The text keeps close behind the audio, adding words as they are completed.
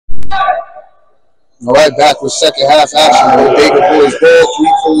All right, back with second half action. Bodega Boys ball,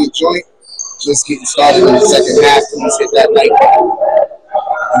 3-point joint. Just getting started in the second half. Please hit that like button.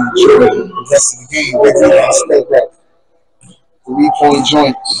 Enjoy the rest of the game. Big 3-point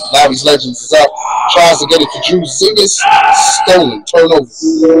joint. Larry's Legends is up. Tries to get it to Drew Zingas. Stolen. Turnover.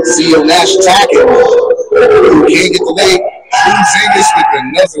 CEO Nash attacking. Can't get the leg. Drew Zingas with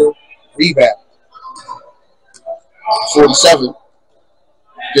another rebound. 47.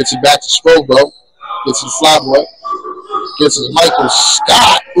 Gets it back to Sprobro. Gets to the Flyboy. Gets to the Michael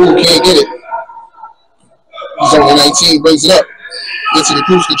Scott. Ooh, can't get it. He's only 19. Brings it up. Gets to the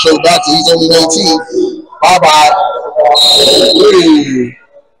cruise control back to he's only 19. Bye-bye. Ooh.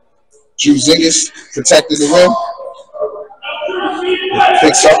 Drew Zingas protecting the rim.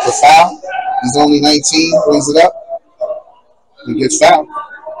 Picks up the foul. He's only 19. Brings it up. He gets fouled.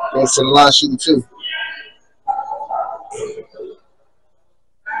 Goes to the line shooting 2.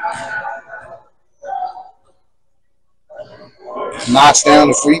 Knocks down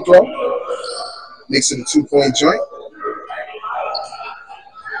the free throw. Makes it a 2-point joint.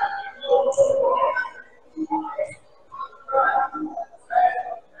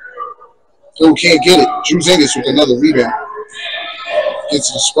 Who can't get it? Drew Zingas with another rebound. Gets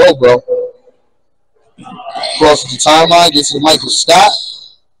to the Sprobro. Crosses the timeline. Gets to the Michael Scott.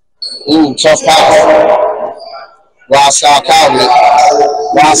 Ooh, tough pass. Wild style Kyle with it.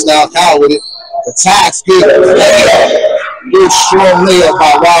 Wild style Kyle with it. Attacks. Good layup. Good strong layup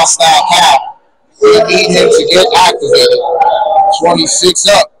by Wild style Kyle. They need him to get activated. 26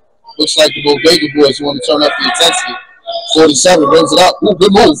 up. Looks like the Bodega Boys want to turn up the intensity. 47 brings it up. Ooh,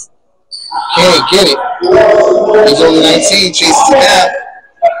 good move. Can't get it. He's only 19. Chases it down.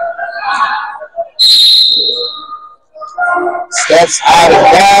 Steps out of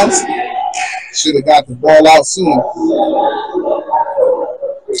bounds. Should have got the ball out soon.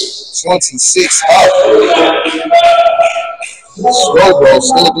 26 up. Sprobro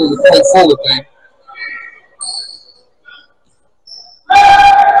still doing the point forward thing.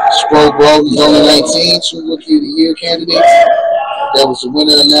 Sprobro, he's only 19. 2 Rookie of the Year candidates. There was a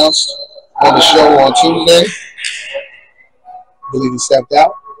winner announced on the show on Tuesday. I believe he stepped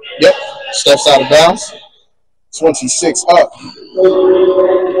out. Yep, steps out of bounds. 26 up.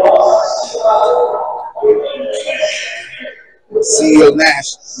 CEO Nash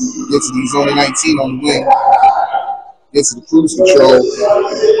gets it. He's only 19 on the wing. Gets to the cruise control.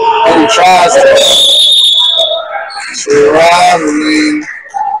 And he tries to traveling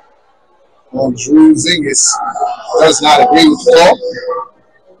on Drew Zingas. Does not agree with the call.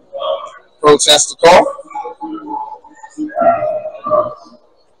 Protest the call.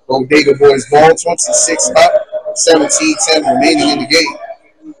 Bodega Boys ball, 26 up, 17-10 remaining in the game.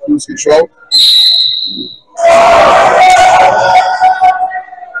 Cruise control.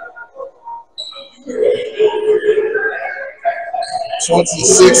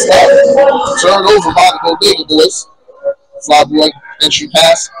 (26) up. Turned over by the Bodega Boys. Flyboy entry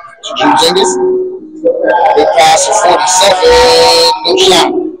pass to Drew Zingas. Good pass for 47. No shot.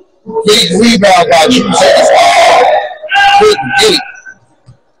 Big rebound by Drew Zingas. Couldn't get it.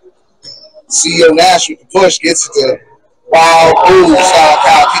 CEO Nash with the push gets it to Wild Ooh style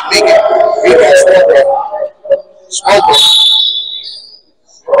Kyle. Keep making rebound Sprobro.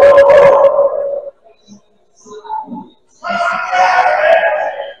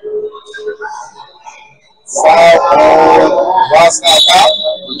 Foul on Wild style Kyle.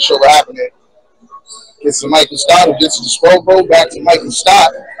 Not sure what happened there. Gets to Michael Scott, who gets to the Sprobro. Back to Michael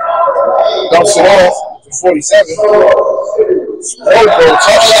Scott. Dumps it off to 47. Sprobro,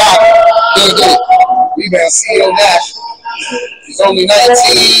 tough shot. Can't get it. Rebound, CEO Nash. He's only 19.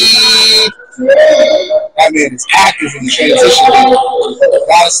 That man is active in the transition.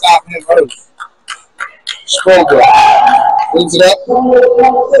 Gotta stop him early. Sprobro brings it up.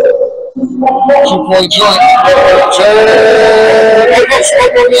 2-point joint.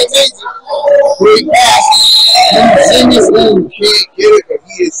 Sprobro maintains it. Great pass. Zingas can't get it, but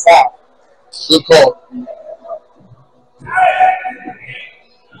he is fouled. Good call.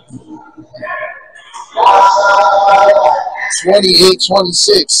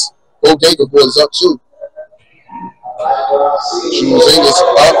 (28-26). Bodega Boys up 2. Drew Zingas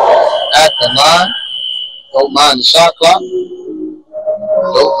up at the line. Don't mind the shot clock.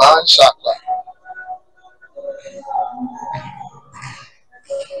 Don't mind the shot clock.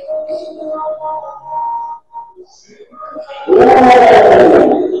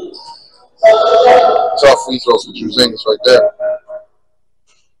 Tough free throws for Drew Zingas right there.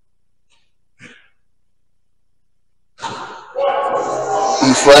 E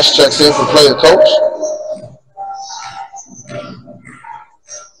Fresh checks in for player coach.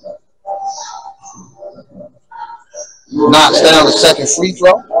 Knocks down the second free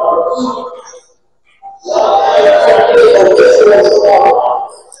throw.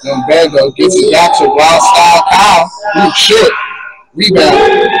 Then Bego gets it back to Wild Style Kyle. Ooh, short. Rebound.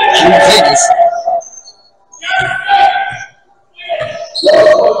 Drew Higgins.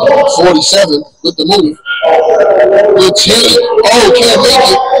 47 with the move. Good team. Oh, can't make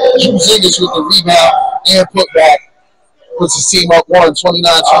it. Drew Higgins with the rebound and putback. Puts his team up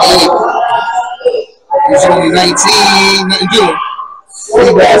 29-28. He's only 19. Nothing doing.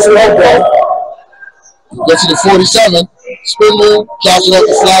 Rebound, Springborough. Gets to the 47. Spin move. Drops it off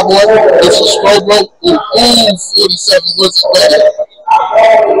the fly boy. Gets to the Springborough. Ooh, 47 wasn't ready.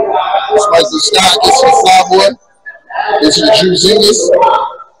 Michael Scott gets to the fly boy. Gets to the Drew Higgins.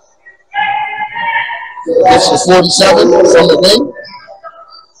 Gets to the 47 from the wing.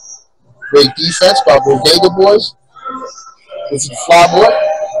 Great defense by Bodega boys. Gets to the fly boy.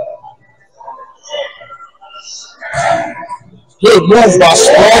 Good move by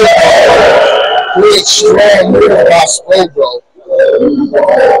Springborough. Great strong move by Springborough.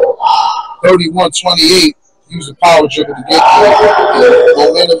 31-28. Use the power dribble to get there.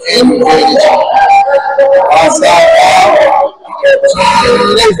 Momentum and advantage. Outside foul. Turn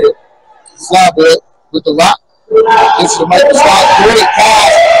it over. Fly boy with the rock. Gets to the Michael Scott. Great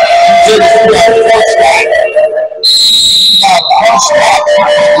pass. He did it through that punch back.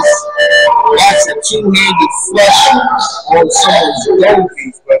 That's a two-handed flush on someone's goal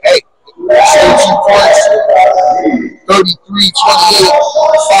piece. But hey, still 2 points. 33-28.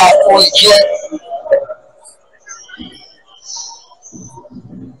 5-point joint.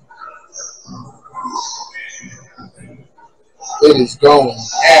 It is going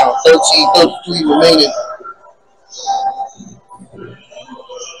down. 13:33 remaining.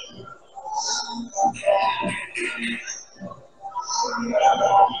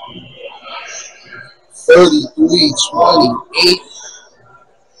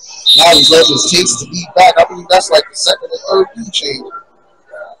 Now he's letting his takes to beat back. I believe that's like the second or third beat change.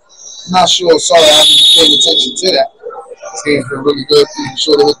 I'm not sure. Sorry, I haven't been paying attention to that. This game's been really good. Please be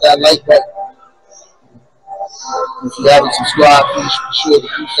sure to hit that like button. If you haven't subscribed, please be sure to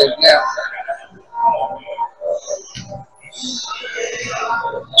do so now.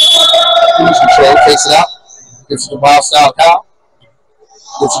 Cruise control, takes it out. Gets to the Wild Style Kyle.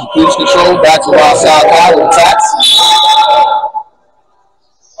 Gets to the cruise control, back to Wild Style Kyle with attacks.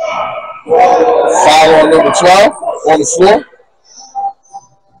 Foul on number 12 on the floor.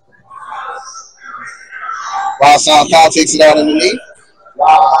 Wild Style Kyle takes it out underneath.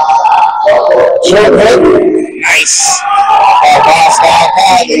 Short nice. Wild Style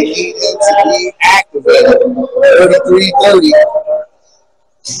Kyle, they need him to be activated. 33-30.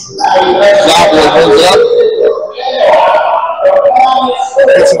 Flyboy goes up.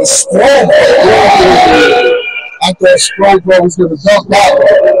 It's a strong ball. I thought Springborough was going to dunk that one.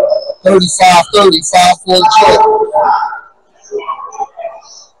 35-30, 5-point joint.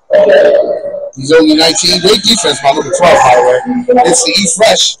 He's only 19. Great defense by number 12, by the way. It's the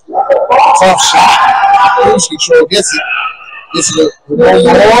E-Fresh. Tough shot. Cruise control gets it. Gets it to Ramon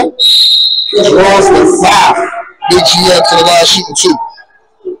Mahone. Draws the foul. Big GM to the line shooting 2.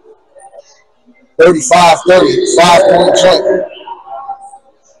 35-30, 5-point joint.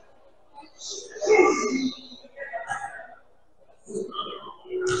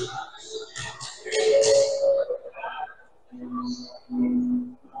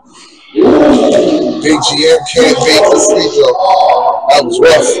 Big GM can't make the free throw. That was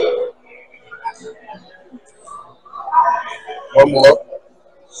rough. One more.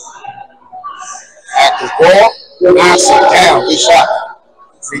 Active ball. Knocks it down. Good shot.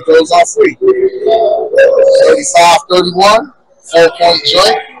 Free throws are free. 35-31. 4-point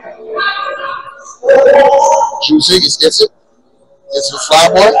joint. Drew Higgins gets it. Gets to the fly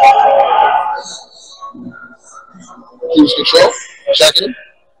boy. Cruise control. Checking him.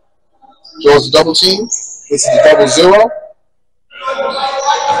 Draws the double team. Gets to the 0-0.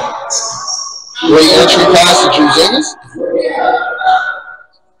 Great entry pass to Drew Higgins.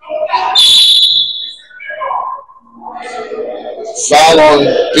 Foul on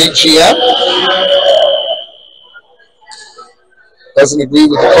Big GM. Doesn't agree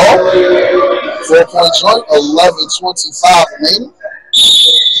with the call. 4-point joint. 11:25 remaining.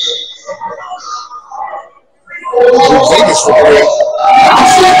 Drew Higgins for great.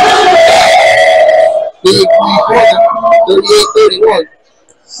 Big 3-pointer. 38-31.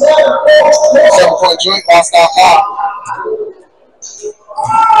 7-point joint. Lost out high.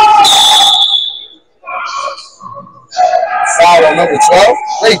 Foul on number 12.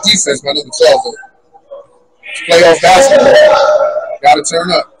 Great defense by number 12. It's playoff basketball. Got to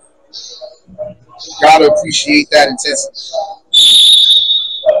turn up. Gotta appreciate that intensity.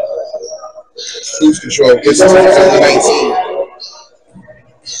 Cruise control gets to only 19.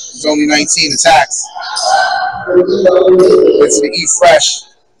 It's only 19 attacks. Gets to E fresh.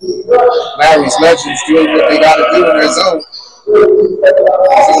 Larry's Legends doing what they gotta do in their zone.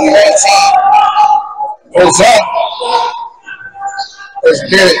 It's only 19. Pulls up. Let's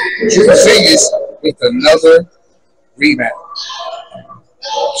get it. Drew Singers with another rebound.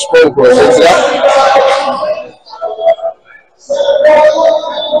 Springboroee pulls it up.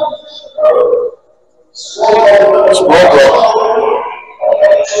 Springboroee.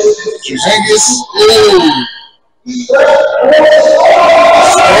 Druzingis.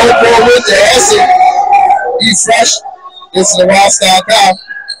 Springboroee with the answer. He's fresh. Gets to the wild style cow.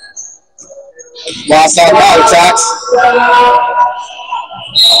 Wild style cow attacks.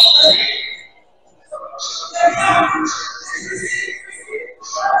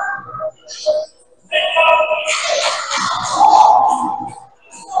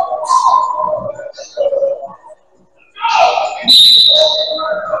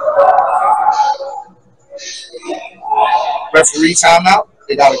 Referee timeout.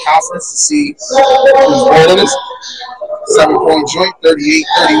 They got a conference to see whose ball it is. 7-point joint,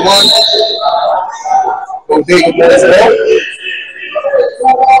 38-31. Bodega BOYZ ball.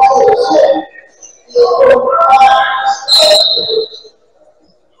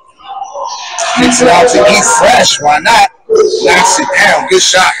 Gets it out to E fresh. Why not? Knocks it down. Good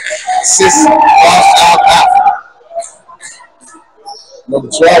shot. Assist. Lost out. Number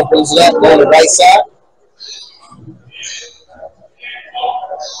 12 brings it up on the right side.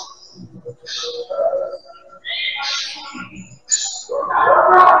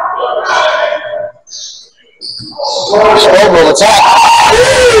 Springboroee attack.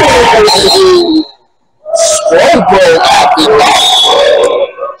 Springboroee acting up.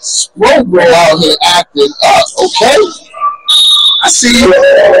 Springboroee out here acting up. Okay. I see you.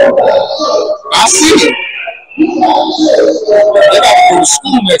 I see you. You gotta go to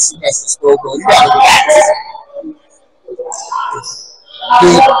school next semester, Springboroee. You gotta relax.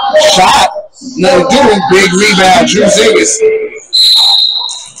 Good shot. Nothing doing. Big rebound. Druzingis.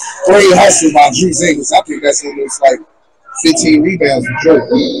 Great hustle by Druzingis. I think that's almost like 15 rebounds for Joe.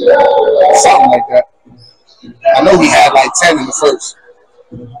 Something like that. I know he had like 10 in the first.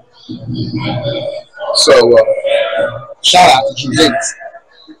 So, shout out to Druzingis.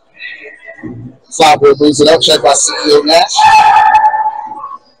 Flyboy brings it up. Check by CEO Nash.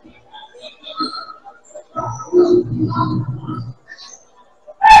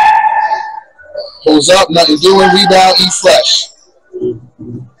 Pulls up. Nothing doing. Rebound. E fresh.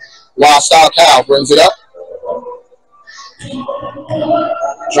 Wild style Cal brings it up.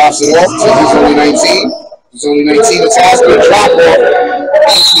 Drops it off. So he's only 19. He's only 19 attacks. Good drop off.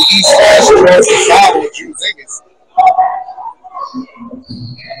 Into the East Fresh. Draws the foul with Druzingis.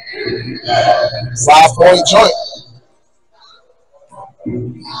 5-point joint.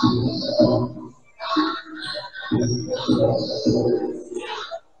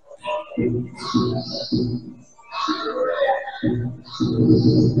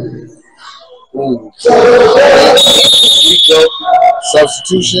 Ooh.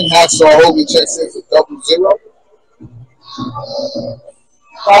 Substitution. Hacksaw Hogan checks in for 0-0.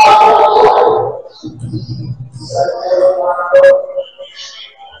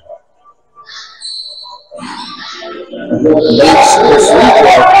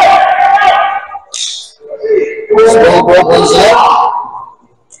 Springboroee brings it up.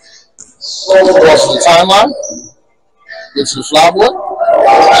 Across the timeline. Gets to the Flyboy.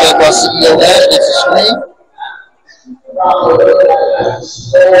 Check by CEO Nash. Gets the screen. Gets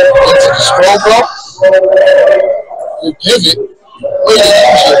to the Springboroee. Good pivot.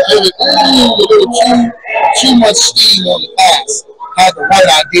 Pivot. Ooh, a little too much steam on the pass. Had the right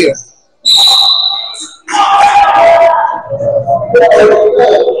idea.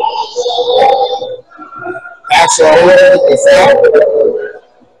 Hacksaw Hogan with the foul.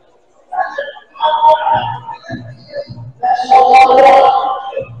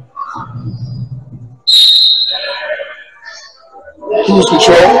 Cruise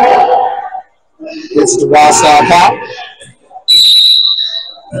control. Gets the wild side pop.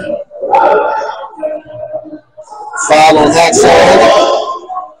 Foul on Hacksaw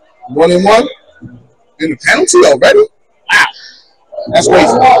Hogan. 1-1. And the penalty already? Wow. That's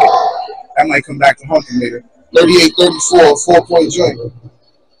crazy. That might come back to haunt him later. 38-34, 4-point joint.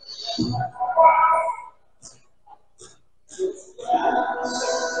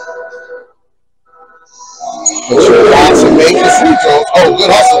 But you're about to make the free throw. Oh,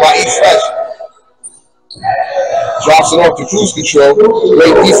 good hustle by E fresh. Drops it off to cruise control.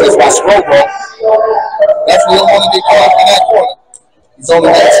 Great defense by Springboroee. definitely don't want to get caught up in that corner. He's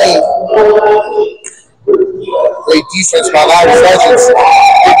only 19. Great defense by Larry Legends.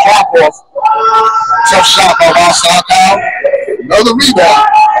 Good drop off. Tough shot by All-Star Kyle. Another rebound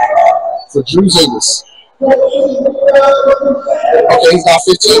for Drew Zingles. Okay, he's got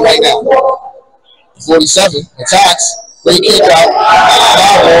 15 right now. 47. Attacks. Great kick out.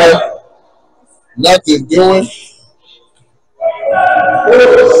 Foul ball. Nothing doing.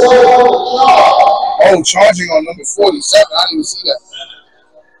 Oh, charging on number 47. I didn't even see that.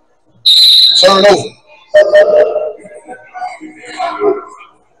 Turnover.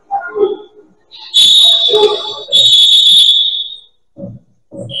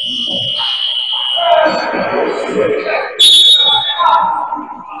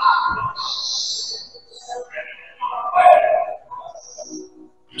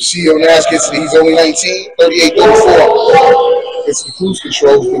 CEO Nash gets it. He's only 19, 38-34. Gets the cruise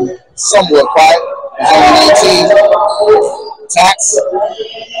control. He's been somewhat quiet. He's only 19. Tax.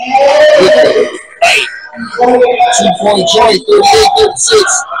 2-point joint, 38-36.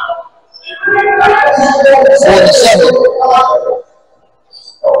 47.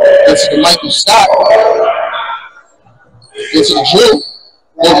 Gets to Michael Scott. Gets to Drew.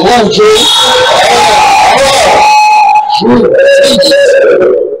 Good move, Drew. Drew takes it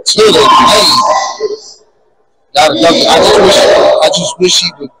to the lane. I just wish he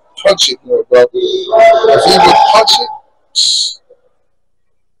would punch it more, bro. If he would punch it,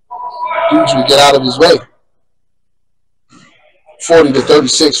 dudes would get out of his way.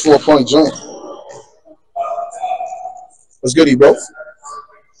 40-36, 4-point joint. What's good, bro?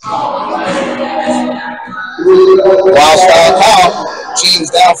 Wild style call. Team's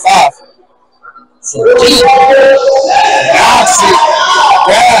down 5. Knocks it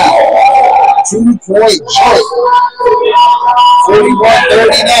down. 2-point joint.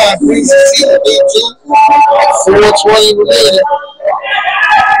 41-39 brings the team to 4:20 remaining.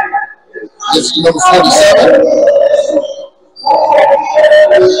 Gets to number 47.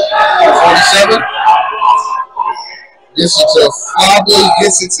 47. Gets it to Flabby.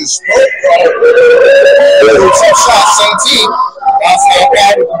 Gets it to Stroke. 2 shots, same team. Outside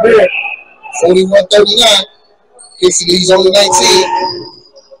guy with the board. 41-39. Gets it. He's only 19.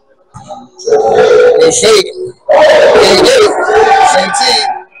 Good fake. There you go. Same team.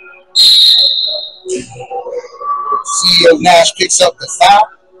 CEO Nash picks up the foul.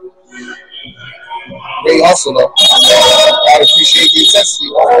 Great hustle, though. I appreciate the intensity.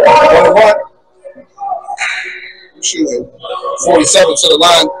 1-1. Shooting. 47 to the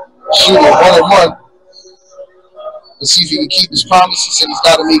line. Shooting 1-1. Let's see if he can keep his promise. He said he's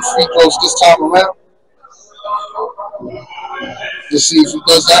got to make free throws this time around. Let's see if he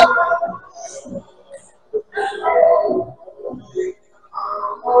does that.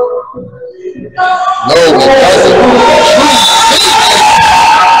 No, it doesn't.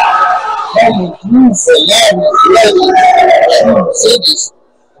 Coming through for Larry Legends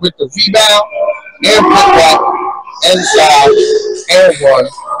with the rebound and put back inside and one.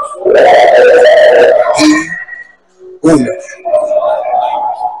 Boom.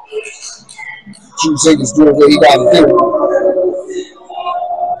 Drew Zingles doing what he got to do.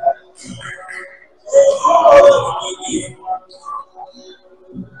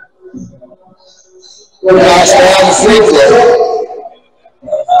 Last down the free throw.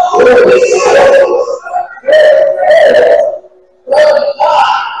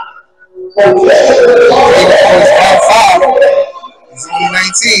 He's only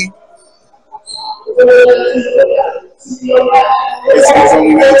 19. He's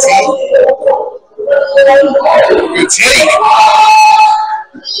only 19. Good take.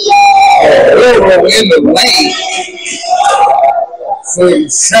 Euro in the lane.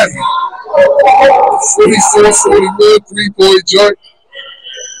 47. 44-41, 3-point joint.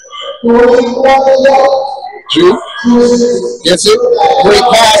 Drew gets it. Great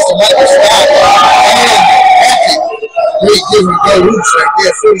pass to Michael Scott. And great give and go hoops right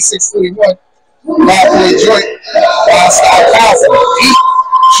there. 46-41. 5-point joint. Wild style foul from deep.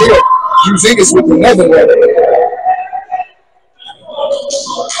 Sure. Drew Zingles with another one.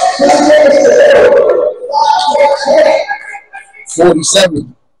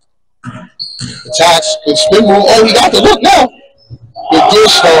 $47. Attach. Good spin move. Oh, he got the look now. Good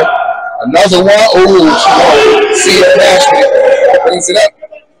dish though. Another one. Oh, see it Nashman. Brings it up.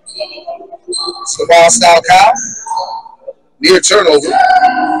 It's the ball style Kyle. Near turnover.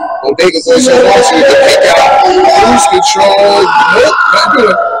 Bodega goes so long to the kick out. Cruise control. Nope, not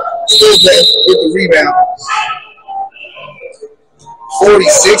good. Still there with the rebound.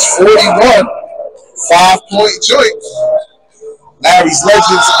 46-41. 5-point joint. Larry's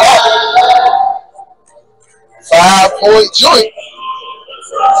Legends up. 5-point joint.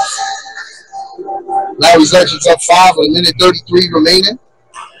 Larry's Legends up 5 with 1:33 remaining.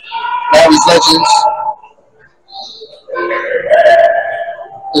 Larry's Legends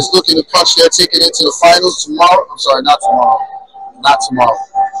is looking to punch their ticket into the finals tomorrow. I'm sorry, not tomorrow. Not tomorrow.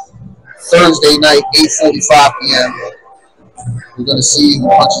 Thursday night, 8:45 p.m. We're going to see who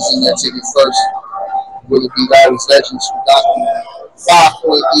punches in their ticket first. Will it be Larry's Legends who got the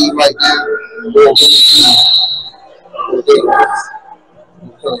 5-point lead right now? Or will it be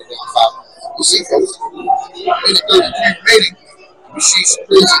we'll see, folks. 1:33 remaining. We see some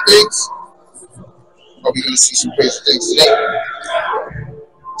crazy things. Are we going to see some crazy things today?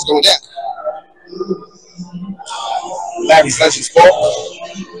 Let's go with that. Larry's Legends ball.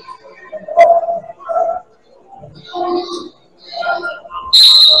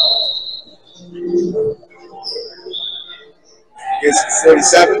 Gets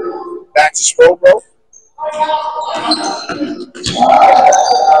 47. Back to Springboroee.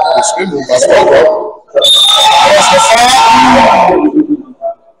 Good spin move by Springboroee.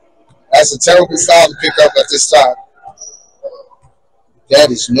 That's a terrible foul to pick up at this time.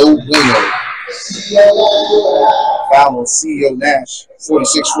 That is no bueno. Foul on CEO Nash.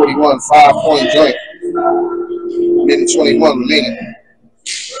 46-41, 5-point joint. 1:21 remaining.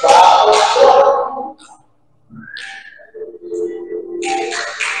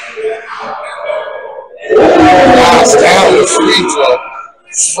 Knocks down the free throw.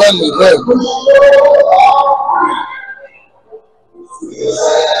 Friendly leg.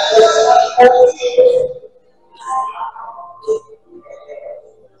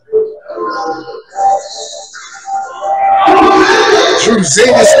 Drew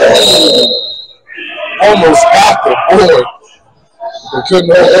Zingas almost got the board, but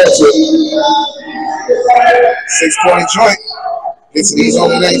couldn't hold on to it. 6-point joint. Gets these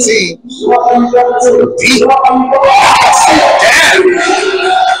only 19. Deep. Knocks it down.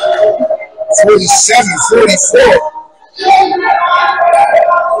 47-44.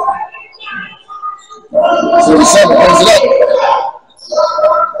 47 goes it up.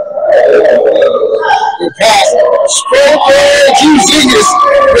 Good pass. Springboroee, Drew Zingas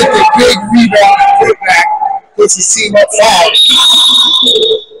with the big rebound and put back. Puts his team up 5.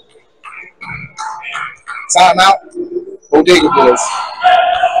 Timeout. Bodega BOYZ.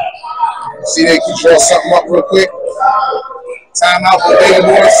 See they can draw something up real quick. Timeout, Bodega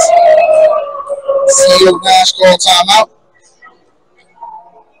BOYZ. CEO Nash call timeout.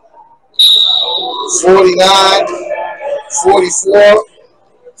 49-44.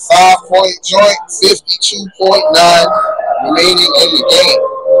 5-point joint. 52.9 remaining in the game.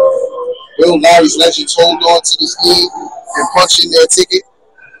 Will Larry's Legends hold on to this lead and punch in their ticket?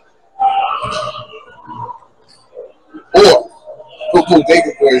 Or will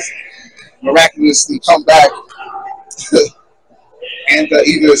Bodega BOYZ miraculously come back and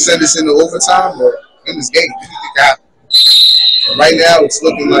either send us into overtime or in this game? Right now, it's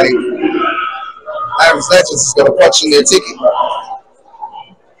looking like Larry's Legends is going to punch in their ticket.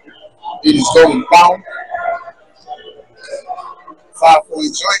 It is going down. 5-point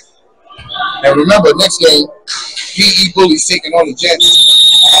joint. And remember, next game, PE Bullies taking on the Jets.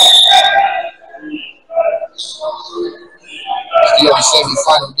 The other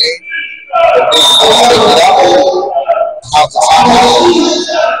semi-final game. Out the top.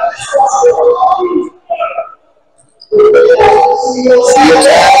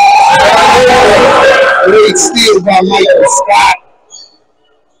 Great steal by Michael Scott.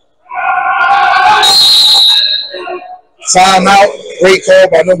 Timeout. Great call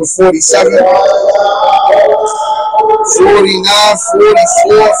by number 47. 49-44.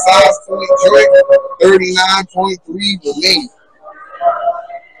 5-point joint. 39.3 remaining.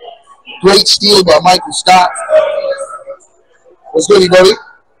 Great steal by Michael Scott. What's good, buddy?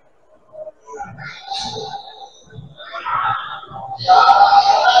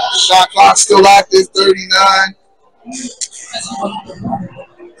 Shot clock still active, 39.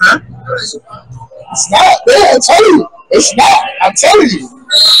 Huh? It's not, man. I'm telling you. It's not. I'm telling you.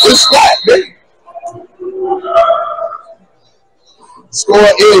 It's not, man.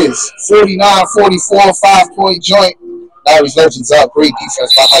 Score is 49-44, 5-point joint. Larry's Legends up. Great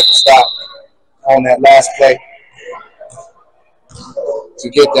defense by Michael Scott on that last play to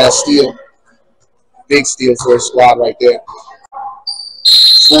get that steal. Big steal for his squad right there.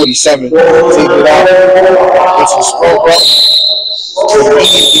 47. Take it out. It's a Springboroee.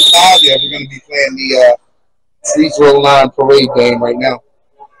 Immediately foul there. We're going to be playing the free throw line parade game right now.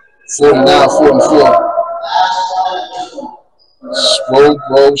 49-44.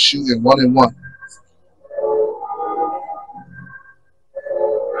 Springboroee shooting 1-1.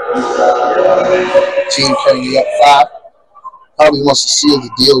 Team currently up 5. Probably wants to seal the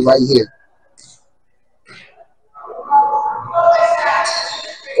deal right here.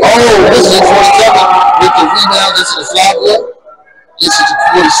 Oh, this is 47 with the rebound. Gets to the fly ball. Gets it to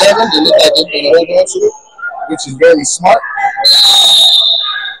 47. They look like they're going to hold on to it, which is very smart.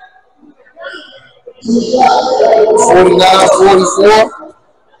 49-44.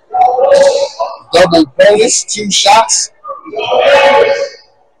 Double bonus, 2 shots.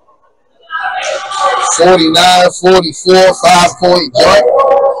 49-44, 5-point joint.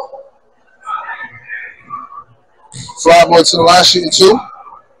 Fly ball to the line, shooting 2.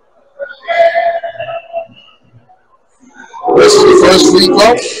 This is the first free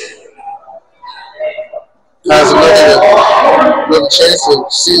throw. Has another chance to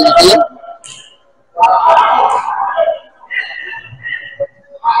seal the deal.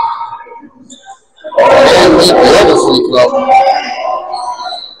 And make the other free throw.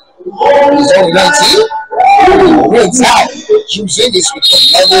 He's only 19. Wins out. Druzingis with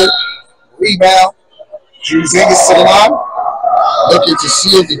another rebound. Druzingis to the line. Looking to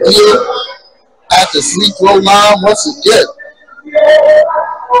seal the deal at the free throw line once again.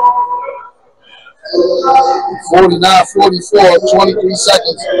 49-44, 23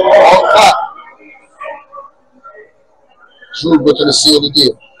 seconds on clock. Drew looking to seal the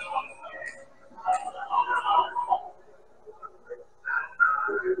deal.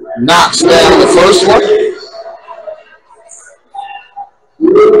 Knocks down the first one.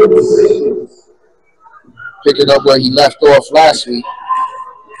 Picking up where he left off last week.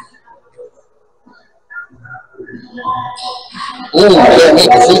 Ooh, can't make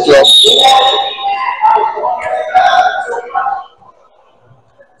the free throw.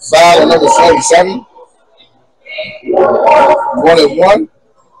 Foul on number 47. 1-1.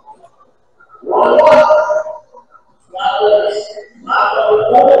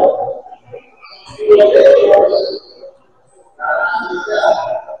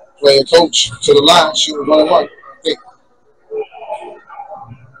 Player coach to the line, shooting 1-1.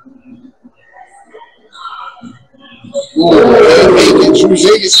 Ooh,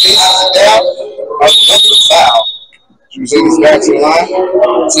 Druzingis faces it down. Another foul. Druzingis back to the line.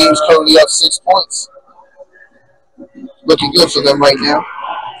 Team's currently up 6 points. Looking good for them right now.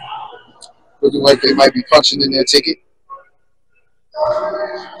 Looking like they might be punching in their ticket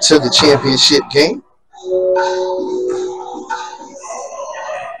to the championship game.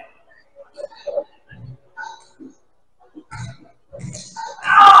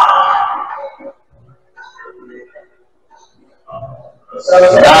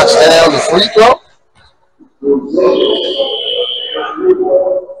 Knocks down the free throw.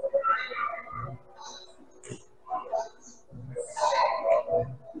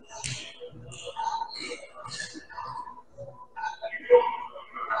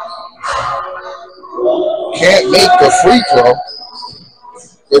 Can't make the free throw.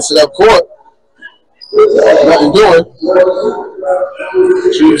 Gets it up court. Nothing doing.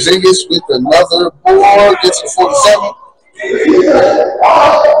 Druzingis with another board. Gets to 47.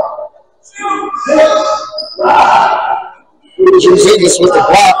 Druzingis with the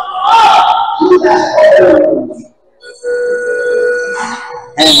block.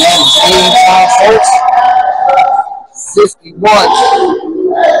 And that is game time, folks. 51-44.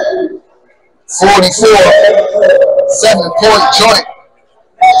 7-point joint.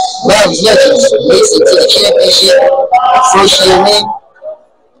 Rams Legends makes it to the championship. First year win.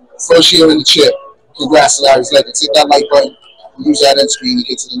 First year in the chip. Congrats to Larry's Legends. Hit that like button. Use that end screen to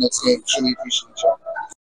get to the next game. Truly appreciate y'all.